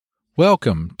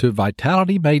Welcome to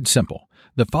Vitality Made Simple.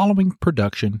 The following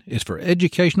production is for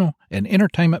educational and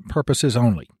entertainment purposes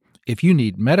only. If you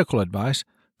need medical advice,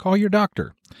 call your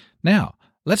doctor. Now,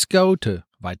 let's go to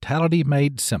Vitality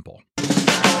Made Simple.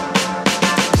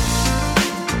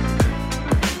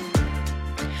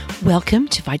 Welcome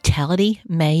to Vitality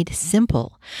Made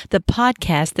Simple, the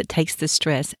podcast that takes the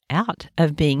stress out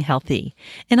of being healthy.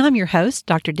 And I'm your host,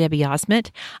 Dr. Debbie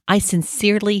Osment. I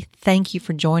sincerely thank you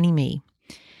for joining me.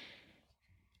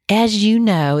 As you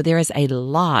know, there is a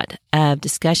lot of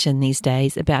discussion these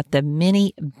days about the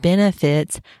many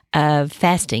benefits of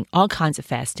fasting, all kinds of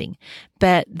fasting.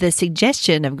 But the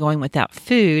suggestion of going without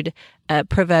food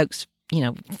provokes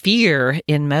fear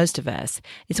in most of us.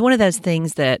 It's one of those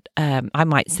things that I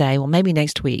might say, well, maybe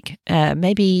next week,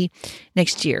 maybe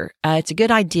next year. It's a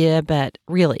good idea, but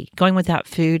really, going without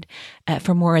food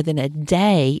for more than a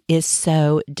day is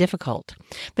so difficult.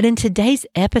 But in today's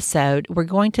episode, we're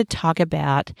going to talk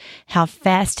about how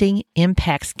fasting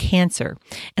impacts cancer.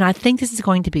 And I think this is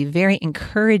going to be very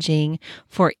encouraging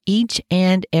for each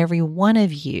and every one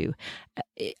of you.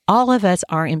 All of us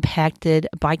are impacted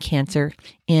by cancer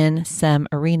in some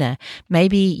arena.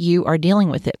 Maybe you are dealing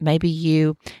with it. Maybe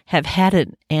you have had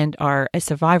it and are a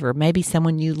survivor. Maybe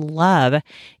someone you love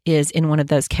is in one of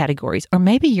those categories. Or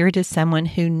maybe you're just someone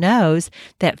who knows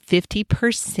that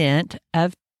 50%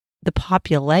 of the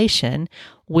population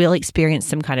will experience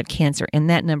some kind of cancer, and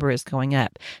that number is going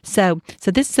up. So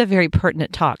this is a very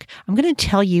pertinent talk. I'm going to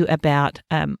tell you about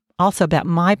also about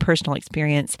my personal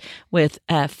experience with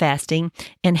fasting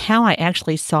and how I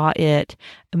actually saw it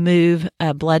move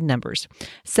blood numbers.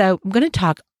 So I'm going to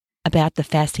talk about the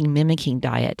fasting mimicking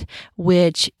diet,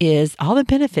 which is all the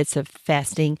benefits of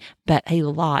fasting, but a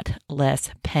lot less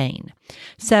pain.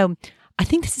 So I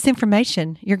think this is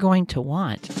information you're going to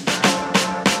want.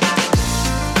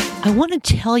 I want to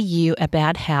tell you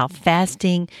about how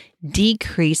fasting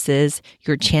decreases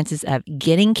your chances of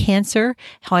getting cancer,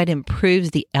 how it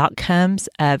improves the outcomes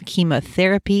of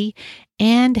chemotherapy,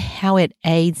 and how it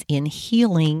aids in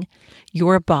healing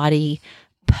your body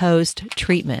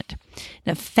post-treatment.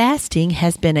 Now, fasting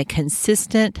has been a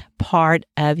consistent part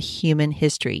of human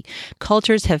history.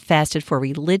 Cultures have fasted for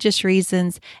religious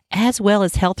reasons as well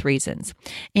as health reasons.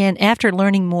 And after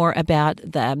learning more about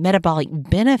the metabolic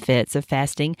benefits of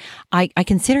fasting, I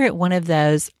consider it one of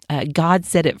those God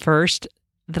said it first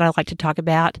that I like to talk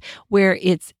about, where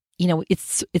it's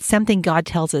something God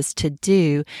tells us to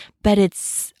do, but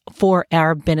it's for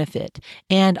our benefit.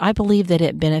 And I believe that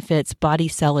it benefits body,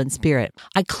 soul, and spirit.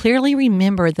 I clearly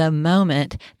remember the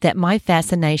moment that my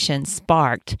fascination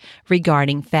sparked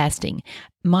regarding fasting.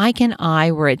 Mike and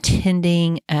I were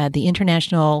attending the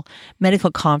International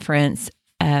Medical Conference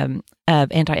of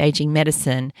Anti-Aging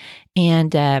Medicine,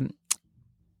 and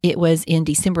it was in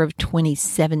December of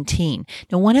 2017.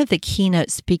 Now, one of the keynote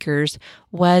speakers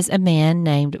was a man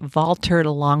named Valter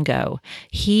Longo.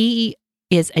 He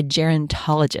is a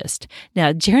gerontologist.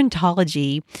 Now,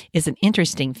 gerontology is an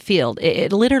interesting field.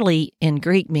 It literally in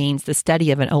Greek means the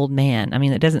study of an old man. I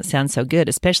mean, it doesn't sound so good,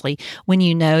 especially when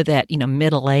you know that,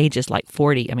 middle age is like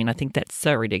 40. I mean, I think that's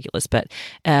so ridiculous, but,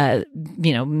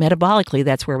 metabolically,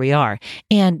 that's where we are.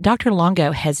 And Dr.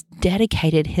 Longo has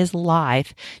dedicated his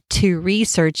life to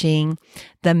researching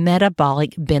the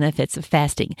metabolic benefits of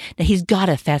fasting. Now, he's got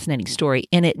a fascinating story,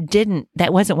 and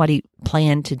that wasn't what he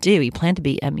planned to do. He planned to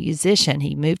be a musician.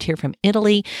 He moved here from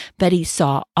Italy, but he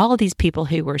saw all of these people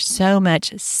who were so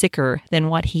much sicker than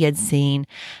what he had seen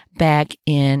back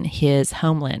in his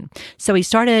homeland. So he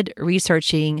started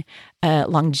researching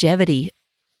longevity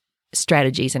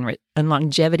strategies and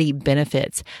longevity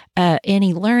benefits. And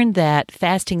he learned that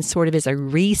fasting sort of is a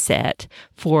reset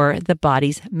for the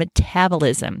body's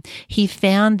metabolism. He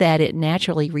found that it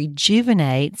naturally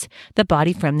rejuvenates the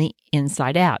body from the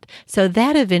inside out. So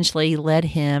that eventually led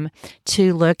him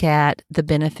to look at the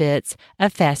benefits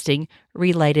of fasting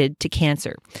related to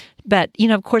cancer. But,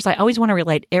 of course, I always want to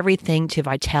relate everything to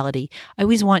vitality. I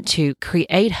always want to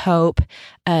create hope.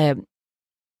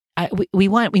 We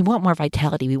want more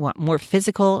vitality. We want more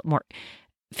physical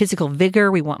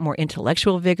vigor. We want more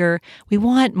intellectual vigor. We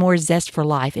want more zest for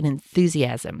life and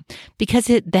enthusiasm, because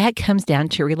that comes down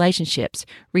to relationships.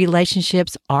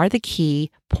 Relationships are the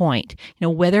key point.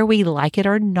 Whether we like it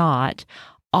or not,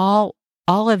 all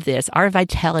of this, our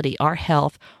vitality, our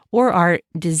health, or our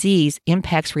disease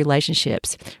impacts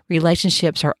relationships.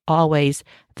 Relationships are always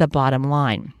the bottom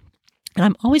line. And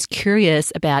I'm always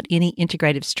curious about any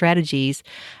integrative strategies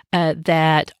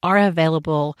that are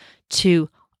available to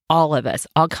all of us,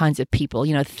 all kinds of people,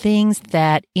 things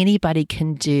that anybody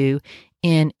can do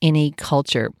in any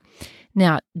culture.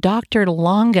 Now, Dr.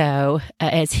 Longo,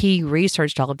 as he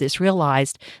researched all of this,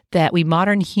 realized that we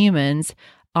modern humans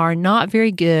are not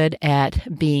very good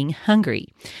at being hungry.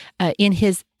 In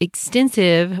his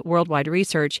extensive worldwide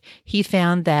research, he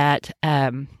found that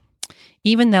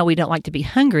even though we don't like to be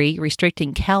hungry,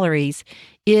 restricting calories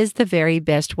is the very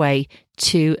best way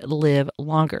to live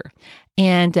longer.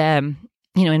 And,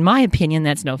 in my opinion,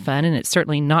 that's no fun, and it's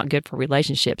certainly not good for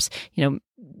relationships.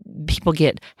 People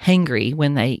get hangry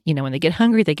when they get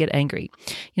hungry, they get angry.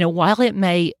 While it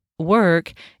may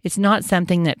work, it's not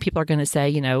something that people are going to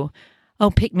say, oh,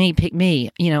 pick me.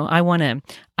 I want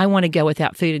to go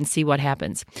without food and see what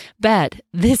happens. But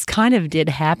this kind of did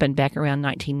happen back around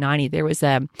 1990. There was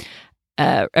a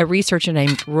researcher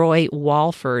named Roy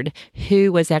Walford,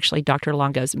 who was actually Dr.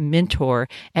 Longo's mentor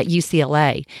at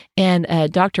UCLA. And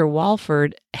Dr.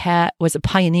 Walford was a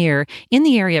pioneer in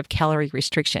the area of calorie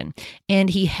restriction.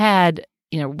 And he had,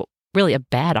 really a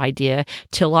bad idea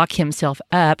to lock himself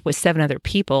up with 7 other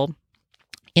people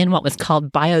in what was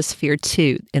called Biosphere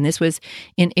 2. And this was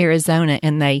in Arizona.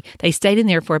 And they stayed in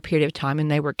there for a period of time, and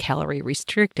they were calorie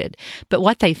restricted. But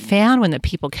what they found when the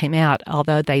people came out,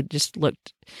 although they just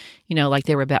looked, like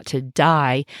they were about to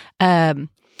die,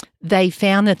 they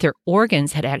found that their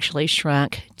organs had actually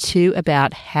shrunk to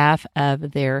about half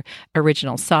of their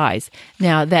original size.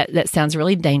 Now, that sounds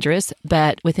really dangerous,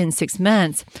 but within 6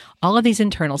 months, all of these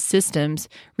internal systems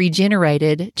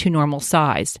regenerated to normal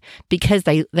size because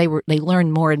they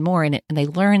learned more and more in it, and they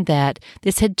learned that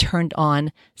this had turned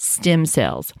on stem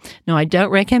cells. Now, I don't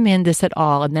recommend this at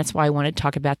all, and that's why I want to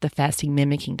talk about the fasting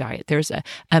mimicking diet. There's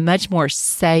a much more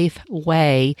safe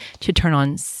way to turn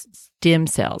on stem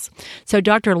cells. So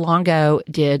Dr. Longo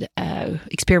did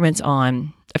experiments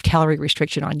of calorie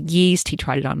restriction on yeast. He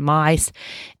tried it on mice,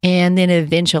 and then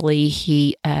eventually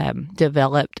he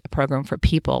developed a program for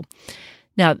people.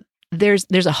 Now, there's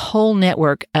a whole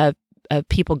network of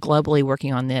people globally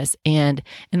working on this, and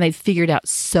they've figured out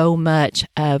so much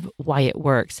of why it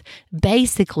works.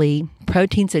 Basically,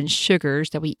 proteins and sugars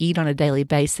that we eat on a daily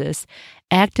basis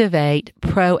activate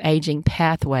pro-aging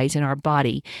pathways in our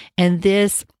body, and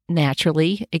this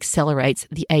naturally accelerates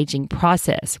the aging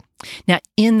process. Now,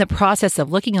 in the process of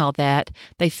looking at all that,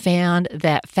 they found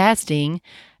that fasting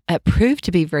proved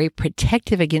to be very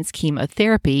protective against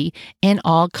chemotherapy and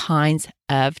all kinds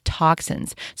of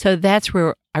toxins. So that's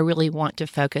where I really want to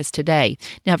focus today.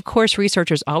 Now, of course,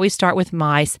 researchers always start with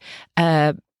mice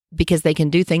because they can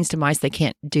do things to mice they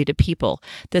can't do to people.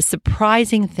 The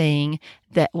surprising thing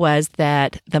was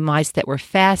that the mice that were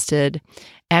fasted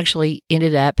actually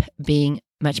ended up being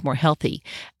much more healthy.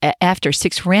 After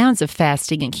 6 rounds of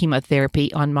fasting and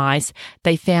chemotherapy on mice,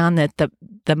 they found that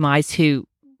the mice who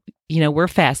were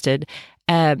fasted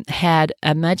had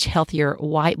a much healthier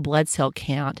white blood cell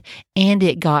count, and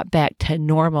it got back to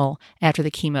normal after the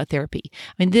chemotherapy.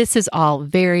 I mean, this is all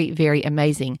very, very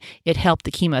amazing. It helped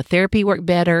the chemotherapy work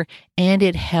better, and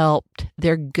it helped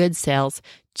their good cells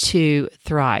to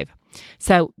thrive.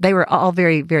 So they were all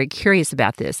very, very curious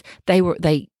about this.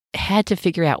 They had to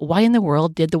figure out why in the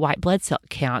world did the white blood cell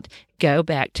count go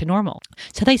back to normal.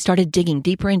 So they started digging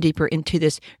deeper and deeper into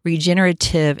this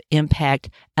regenerative impact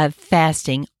of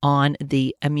fasting on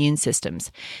the immune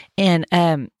systems. And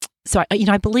so,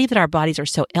 I believe that our bodies are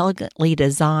so elegantly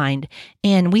designed,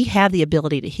 and we have the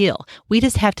ability to heal. We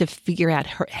just have to figure out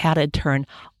how to turn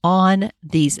on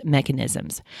these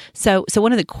mechanisms. So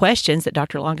one of the questions that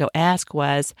Dr. Longo asked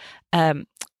was,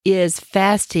 is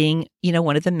fasting,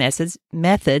 one of the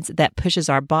methods that pushes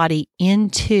our body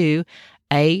into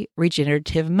a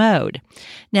regenerative mode?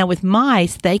 Now, with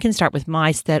mice, they can start with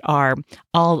mice that are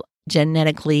all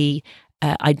genetically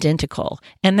identical,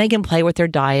 and they can play with their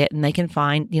diet, and they can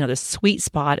find, the sweet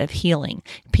spot of healing.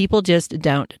 People just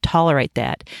don't tolerate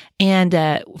that.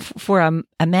 And for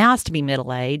a mouse to be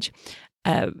middle-aged,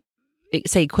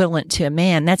 say equivalent to a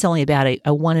man, that's only about a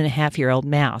 1.5-year-old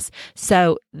mouse.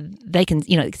 So they can,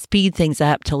 speed things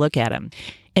up to look at them.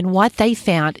 And what they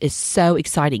found is so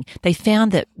exciting. They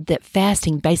found that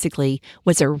fasting basically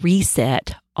was a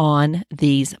reset on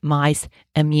these mice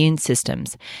immune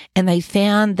systems. And they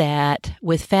found that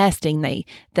with fasting, they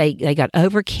got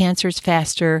over cancers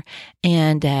faster,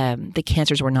 and the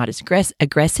cancers were not as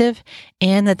aggressive,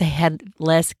 and that they had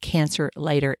less cancer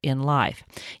later in life.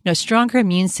 A stronger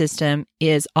immune system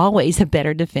is always a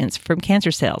better defense from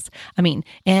cancer cells.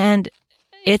 And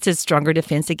it's a stronger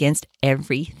defense against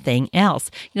everything else.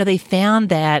 They found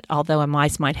that although a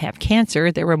mice might have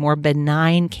cancer, there were more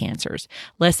benign cancers,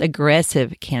 less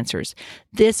aggressive cancers.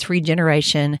 This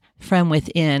regeneration from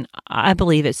within, I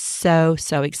believe, is so,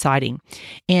 so exciting.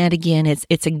 And again,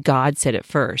 it's a godsend at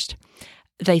first.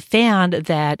 They found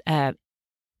that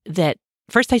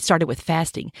first they started with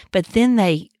fasting, but then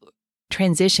they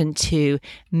transitioned to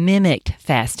mimicked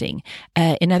fasting.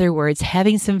 In other words,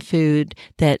 having some food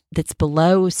that's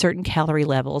below certain calorie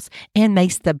levels and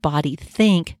makes the body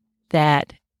think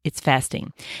that it's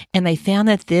fasting. And they found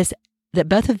that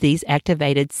both of these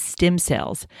activated stem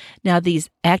cells. Now, these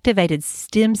activated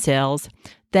stem cells,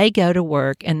 they go to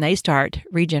work and they start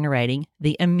regenerating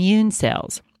the immune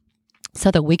cells. So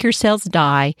the weaker cells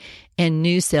die and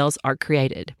new cells are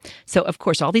created. So, of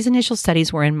course, all these initial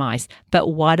studies were in mice, but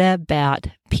what about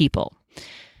people?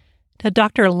 Now,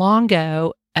 Dr.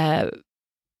 Longo,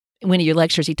 when he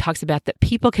lectures, he talks about that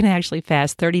people can actually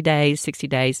fast 30 days, 60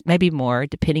 days, maybe more,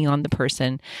 depending on the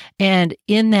person. And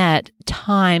in that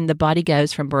time, the body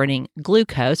goes from burning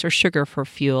glucose or sugar for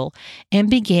fuel and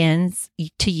begins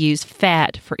to use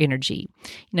fat for energy.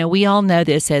 We all know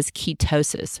this as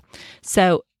ketosis.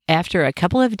 So after a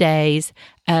couple of days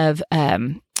of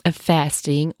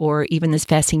fasting, or even this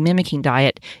fasting mimicking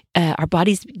diet, our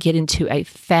bodies get into a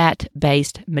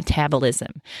fat-based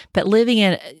metabolism. But living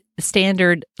in a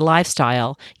standard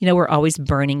lifestyle, we're always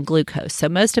burning glucose. So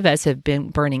most of us have been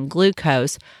burning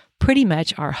glucose pretty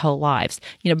much our whole lives.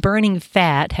 Burning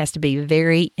fat has to be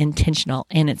very intentional,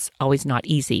 and it's always not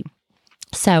easy.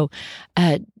 So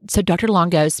Dr.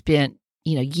 Longo spent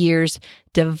years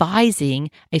devising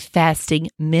a fasting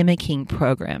mimicking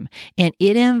program. And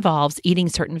it involves eating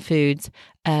certain foods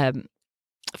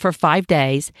for 5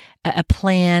 days, a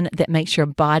plan that makes your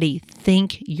body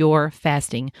think you're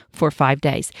fasting for 5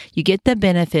 days. You get the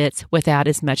benefits without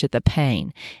as much of the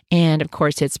pain. And of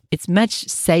course, it's much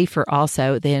safer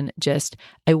also than just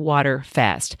a water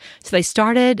fast. So they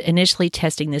started initially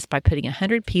testing this by putting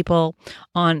 100 people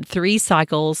on 3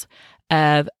 cycles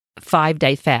of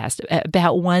 5-day fast.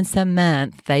 About once a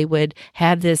month, they would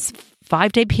have this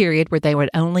 5-day period where they would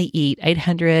only eat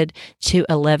 800 to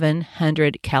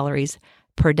 1,100 calories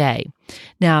per day.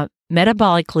 Now,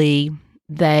 metabolically,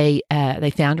 they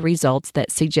found results that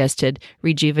suggested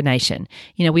rejuvenation.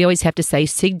 We always have to say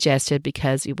suggested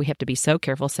because we have to be so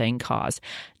careful saying cause.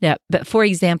 Now, but for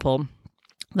example,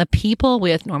 the people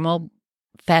with normal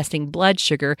fasting blood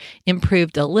sugar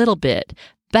improved a little bit.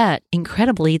 But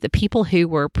incredibly, the people who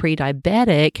were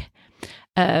pre-diabetic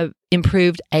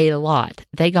improved a lot.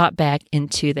 They got back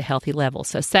into the healthy level.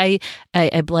 So say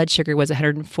a blood sugar was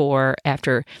 104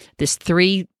 after this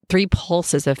three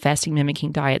pulses of fasting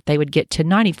mimicking diet, they would get to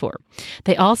 94.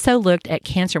 They also looked at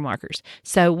cancer markers.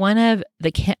 So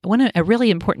a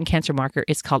really important cancer marker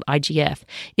is called IGF.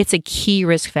 It's a key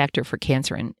risk factor for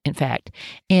cancer, in fact.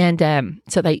 And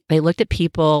so they looked at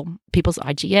people's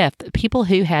IGF. The people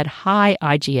who had high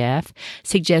IGF,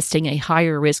 suggesting a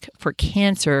higher risk for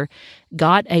cancer,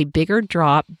 got a bigger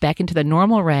drop back into the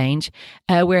normal range,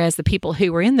 whereas the people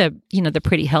who were in the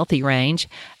pretty healthy range,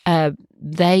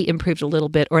 they improved a little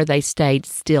bit, or they stayed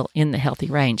still in the healthy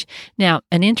range. Now,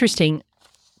 an interesting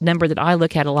number that I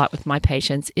look at a lot with my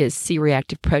patients is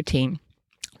C-reactive protein.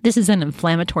 This is an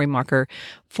inflammatory marker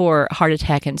for heart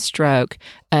attack and stroke,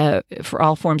 for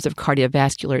all forms of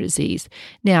cardiovascular disease.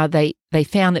 Now, they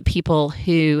found that people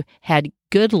who had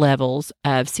good levels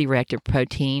of C-reactive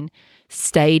protein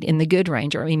stayed in the good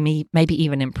range, or maybe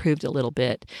even improved a little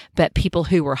bit. But people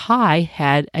who were high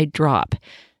had a drop.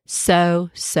 So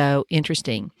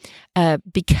interesting,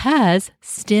 because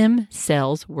stem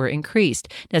cells were increased.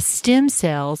 Now, stem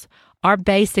cells are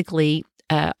basically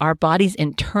our body's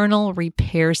internal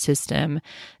repair system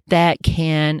that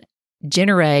can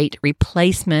generate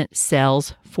replacement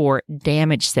cells for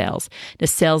damaged cells. The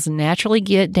cells naturally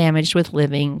get damaged with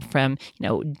living from,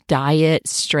 diet,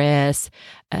 stress,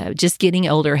 just getting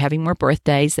older, having more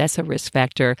birthdays. That's a risk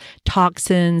factor.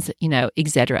 Toxins,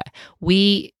 etc.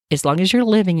 As long as you're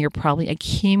living, you're probably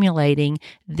accumulating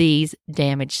these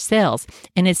damaged cells.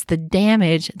 And it's the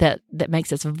damage that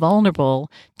makes us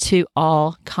vulnerable to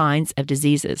all kinds of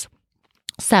diseases.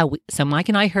 So Mike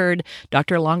and I heard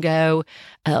Dr. Longo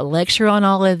lecture on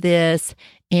all of this,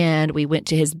 and we went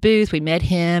to his booth, we met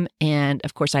him, and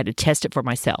of course I had to test it for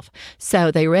myself.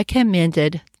 So they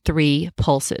recommended 3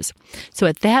 pulses. So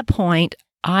at that point,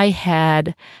 I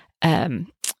had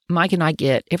Mike and I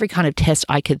get every kind of test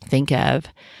I could think of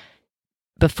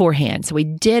beforehand. So we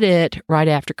did it right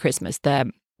after Christmas.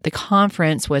 The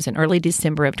conference was in early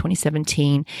December of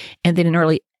 2017, and then in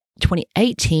early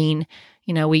 2018,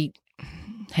 we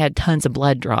had tons of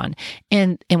blood drawn,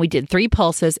 and we did 3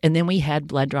 pulses, and then we had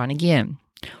blood drawn again.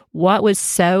 What was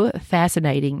so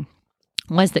fascinating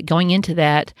was that going into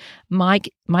that,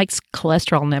 Mike's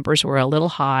cholesterol numbers were a little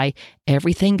high.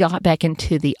 Everything got back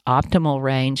into the optimal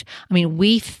range. I mean,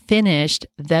 we finished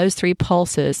those 3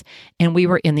 pulses and we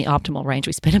were in the optimal range.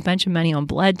 We spent a bunch of money on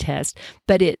blood tests,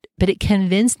 but it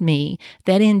convinced me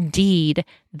that indeed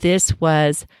this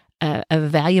was a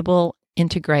valuable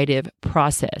integrative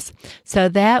process. So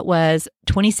that was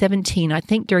 2017. I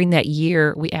think during that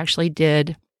year, we actually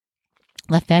did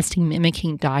the fasting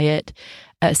mimicking diet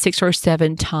 6 or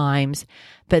 7 times.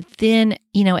 But then,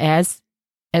 as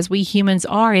we humans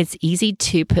are, it's easy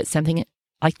to put something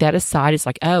like that aside. It's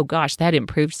like, oh gosh, that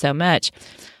improved so much.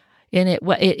 And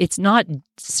it's not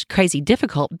crazy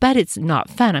difficult, but it's not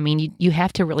fun. I mean, you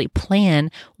have to really plan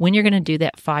when you're going to do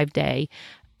that 5-day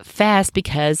fast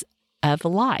because of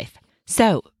life.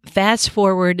 So fast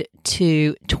forward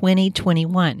to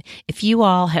 2021. If you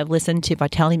all have listened to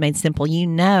Vitality Made Simple, you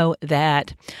know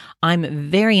that I'm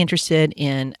very interested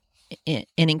in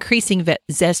increasing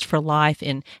zest for life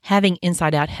and having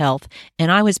inside out health.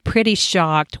 And I was pretty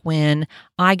shocked when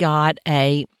I got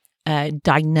a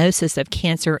diagnosis of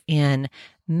cancer in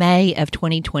May of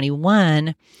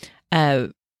 2021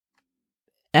 of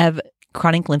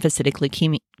chronic lymphocytic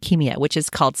leukemia, which is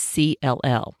called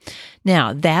CLL.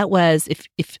 Now, that was,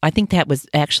 if I think that was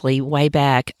actually way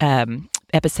back,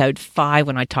 episode 5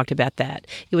 when I talked about that.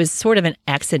 It was sort of an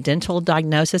accidental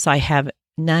diagnosis. I have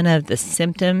none of the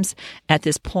symptoms at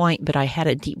this point, but I had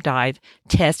a deep dive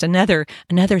test. Another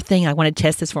thing, I want to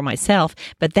test this for myself,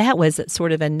 but that was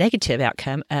sort of a negative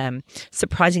outcome.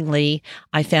 Surprisingly,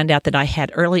 I found out that I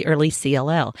had early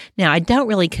CLL. Now, I don't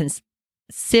really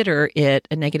consider it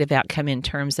a negative outcome in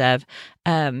terms of,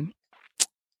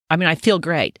 I feel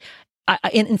great.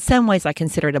 In some ways, I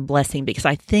consider it a blessing because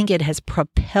I think it has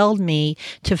propelled me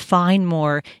to find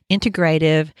more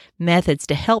integrative methods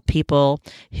to help people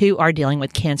who are dealing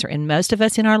with cancer. And most of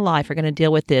us in our life are going to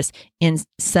deal with this in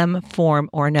some form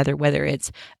or another, whether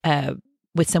it's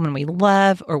with someone we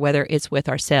love or whether it's with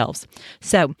ourselves.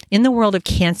 So in the world of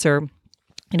cancer,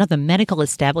 the medical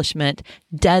establishment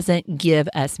doesn't give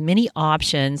us many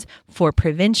options for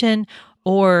prevention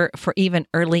or for even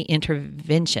early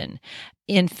intervention.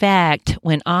 In fact,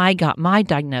 when I got my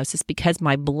diagnosis, because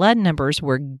my blood numbers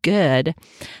were good,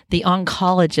 the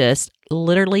oncologist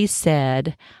literally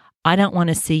said, "I don't want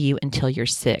to see you until you're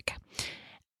sick."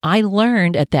 I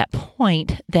learned at that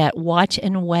point that watch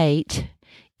and wait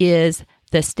is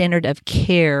the standard of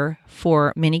care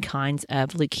for many kinds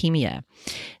of leukemia.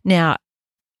 Now,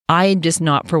 I'm just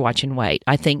not for watch and wait.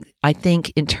 I think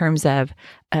in terms of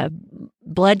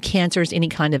blood cancers, any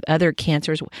kind of other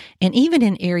cancers, and even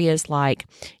in areas like,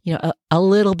 a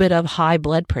little bit of high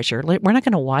blood pressure, we're not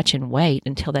going to watch and wait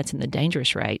until that's in the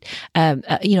dangerous rate.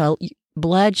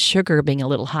 Blood sugar being a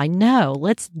little high. No,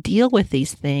 let's deal with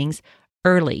these things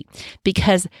early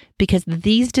because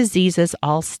these diseases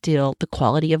all steal the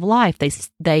quality of life.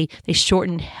 They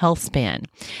shorten health span.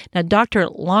 Now, Dr.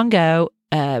 Longo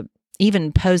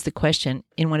even posed the question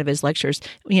in one of his lectures,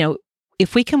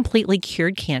 if we completely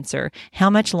cured cancer, how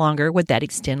much longer would that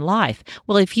extend life?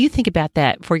 Well, if you think about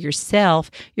that for yourself,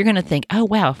 you're going to think, oh,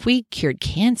 wow, if we cured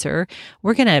cancer,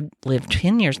 we're going to live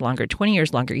 10 years longer, 20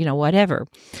 years longer, whatever.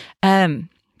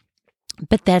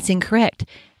 But that's incorrect.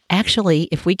 Actually,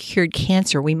 if we cured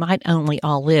cancer, we might only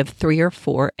all live 3 or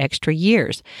 4 extra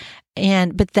years,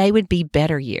 but they would be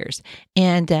better years.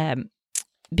 And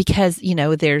because,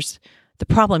 the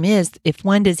problem is if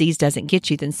one disease doesn't get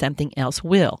you, then something else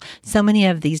will. So many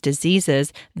of these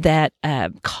diseases that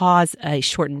cause a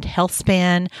shortened health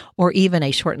span or even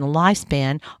a shortened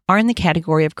lifespan are in the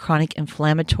category of chronic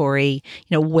inflammatory,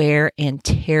 wear and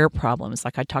tear problems,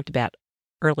 like I talked about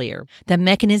earlier. The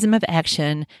mechanism of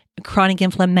action, chronic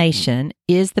inflammation,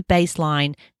 is the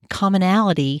baseline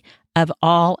commonality of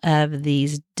all of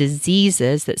these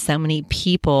diseases that so many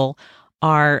people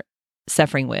are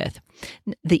suffering with.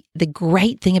 The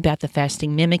great thing about the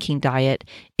fasting mimicking diet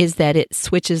is that it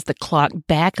switches the clock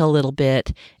back a little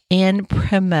bit and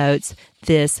promotes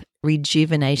this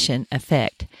rejuvenation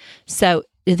effect. So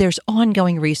there's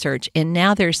ongoing research, and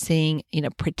now they're seeing,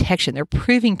 protection. They're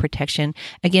proving protection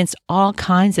against all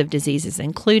kinds of diseases,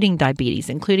 including diabetes,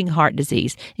 including heart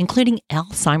disease, including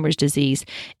Alzheimer's disease,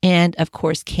 and of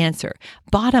course, cancer.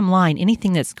 Bottom line,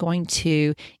 anything that's going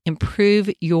to improve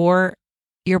your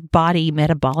body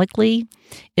metabolically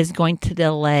is going to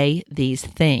delay these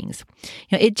things.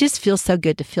 It just feels so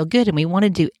good to feel good, and we want to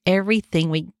do everything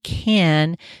we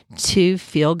can to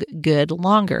feel good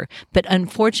longer. But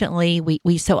unfortunately,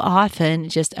 we so often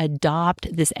just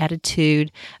adopt this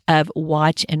attitude of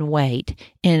watch and wait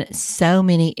in so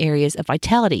many areas of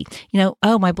vitality.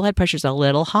 Oh, my blood pressure's a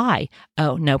little high.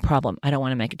 Oh, no problem. I don't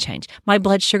want to make a change. My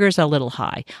blood sugar's a little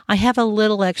high. I have a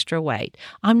little extra weight.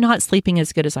 I'm not sleeping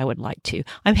as good as I would like to.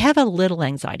 I have a little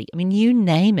anxiety. You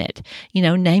name it.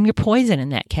 Name your poison in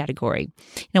that category.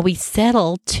 We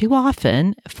settle too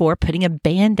often for putting a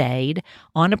Band-Aid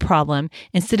on a problem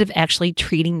instead of actually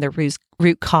treating the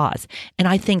root cause. And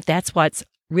I think that's what's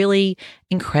really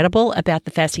incredible about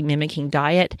the fasting mimicking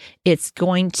diet. It's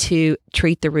going to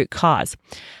treat the root cause.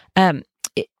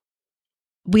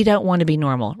 We don't want to be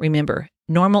normal. Remember,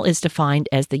 normal is defined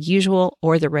as the usual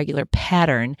or the regular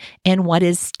pattern and what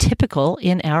is typical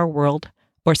in our world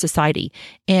or society.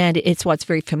 And it's what's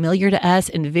very familiar to us,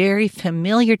 and very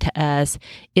familiar to us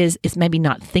is maybe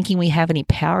not thinking we have any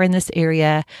power in this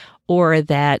area, or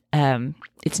that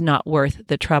it's not worth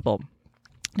the trouble.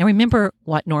 Now remember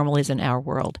what normal is in our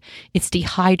world. It's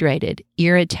dehydrated,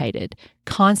 irritated,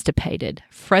 constipated,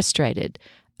 frustrated,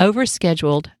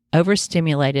 overscheduled,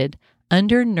 overstimulated,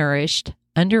 undernourished,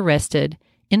 underrested,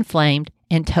 inflamed,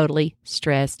 and totally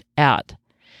stressed out.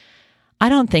 I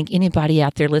don't think anybody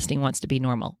out there listening wants to be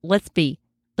normal. Let's be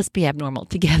abnormal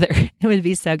together. It would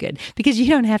be so good, because you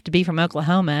don't have to be from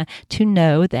Oklahoma to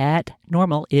know that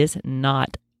normal is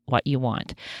not what you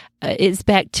want. It's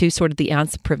back to sort of the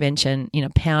ounce of prevention,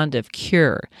 pound of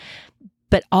cure.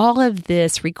 But all of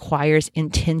this requires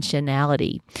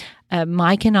intentionality.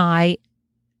 Mike and I,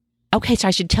 okay, so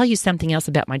I should tell you something else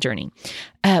about my journey.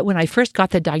 When I first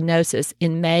got the diagnosis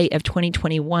in May of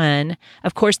 2021,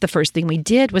 of course, the first thing we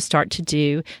did was start to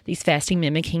do these fasting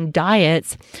mimicking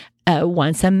diets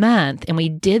once a month. And we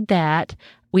did that.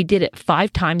 We did it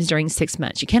 5 times during 6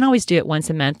 months. You can't always do it once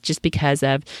a month just because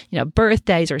of,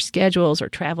 birthdays or schedules or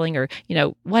traveling or,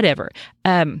 whatever.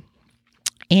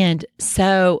 And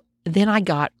so then I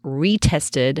got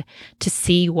retested to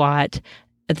see what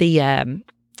the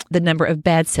number of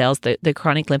bad cells, the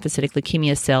chronic lymphocytic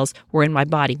leukemia cells, were in my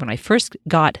body. When I first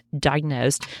got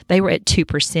diagnosed, they were at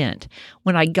 2%.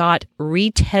 When I got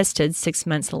retested 6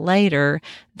 months later,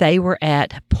 they were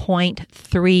at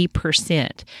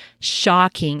 0.3%.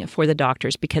 Shocking for the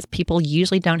doctors, because people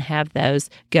usually don't have those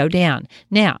go down.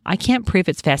 Now, I can't prove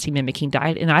it's fasting mimicking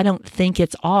diet, and I don't think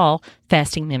it's all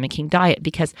fasting mimicking diet,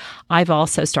 because I've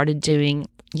also started doing,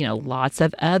 lots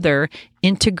of other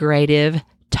integrative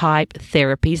type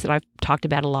therapies that I've talked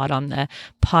about a lot on the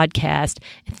podcast,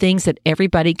 things that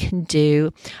everybody can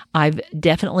do. I've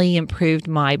definitely improved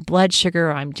my blood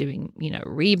sugar. I'm doing,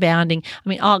 rebounding.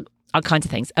 All kinds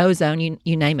of things, ozone,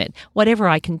 you name it, whatever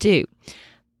I can do.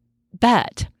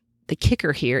 But the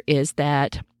kicker here is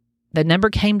that the number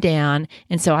came down.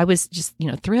 And so I was just,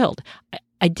 thrilled.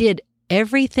 I did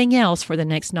everything else for the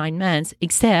next 9 months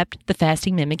except the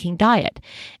fasting mimicking diet.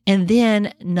 And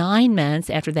then 9 months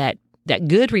after that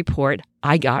good report,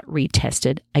 I got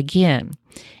retested again,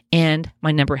 and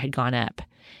my number had gone up.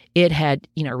 It had,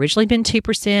 originally been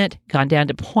 2%, gone down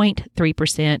to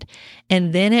 0.3%,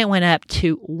 and then it went up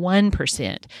to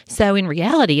 1%. So in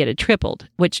reality, it had tripled,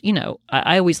 which,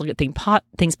 I always look at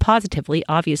things positively.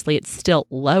 Obviously, it's still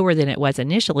lower than it was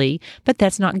initially, but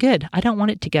that's not good. I don't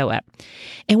want it to go up.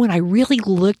 And when I really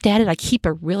looked at it, I keep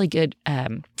a really good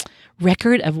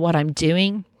record of what I'm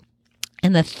doing.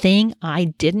 And the thing I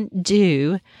didn't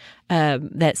do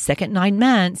that second 9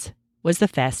 months was the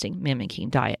fasting mimicking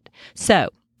diet. So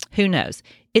who knows?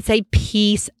 It's a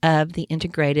piece of the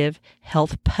integrative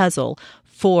health puzzle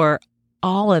for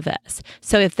all of us.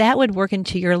 So if that would work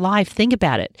into your life, think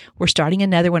about it. We're starting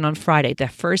another one on Friday. The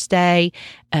first day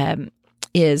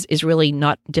is really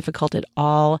not difficult at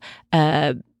all.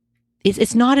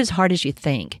 It's not as hard as you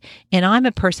think. And I'm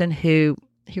a person who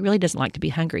really doesn't like to be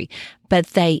hungry, but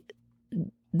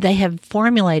they have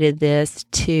formulated this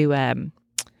to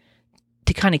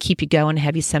kind of keep you going and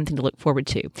have you something to look forward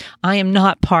to. I am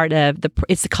not part of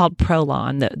it's called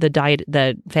Prolon. The diet,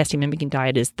 the fasting mimicking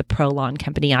diet is the Prolon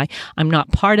company. I'm not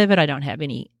part of it. I don't have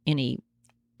any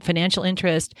financial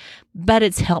interest, but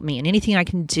it's helped me, and anything I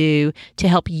can do to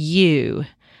help you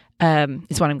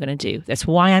is what I'm going to do. That's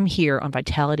why I'm here on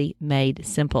Vitality Made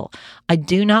Simple. I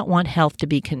do not want health to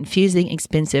be confusing,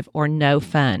 expensive, or no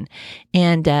fun.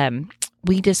 And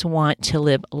we just want to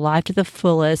live life to the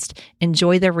fullest,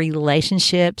 enjoy the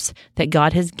relationships that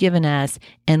God has given us,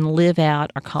 and live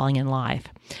out our calling in life.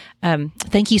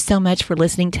 Thank you so much for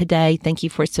listening today. Thank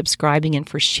you for subscribing and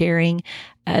for sharing.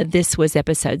 This was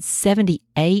episode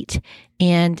 78,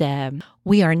 and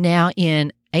we are now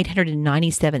in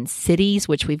 897 cities,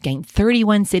 which we've gained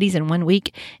 31 cities in 1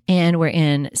 week, and we're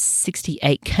in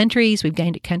 68 countries. We've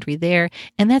gained a country there,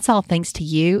 and that's all thanks to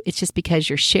you. It's just because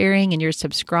you're sharing and you're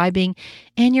subscribing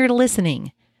and you're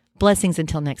listening. Blessings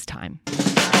until next time.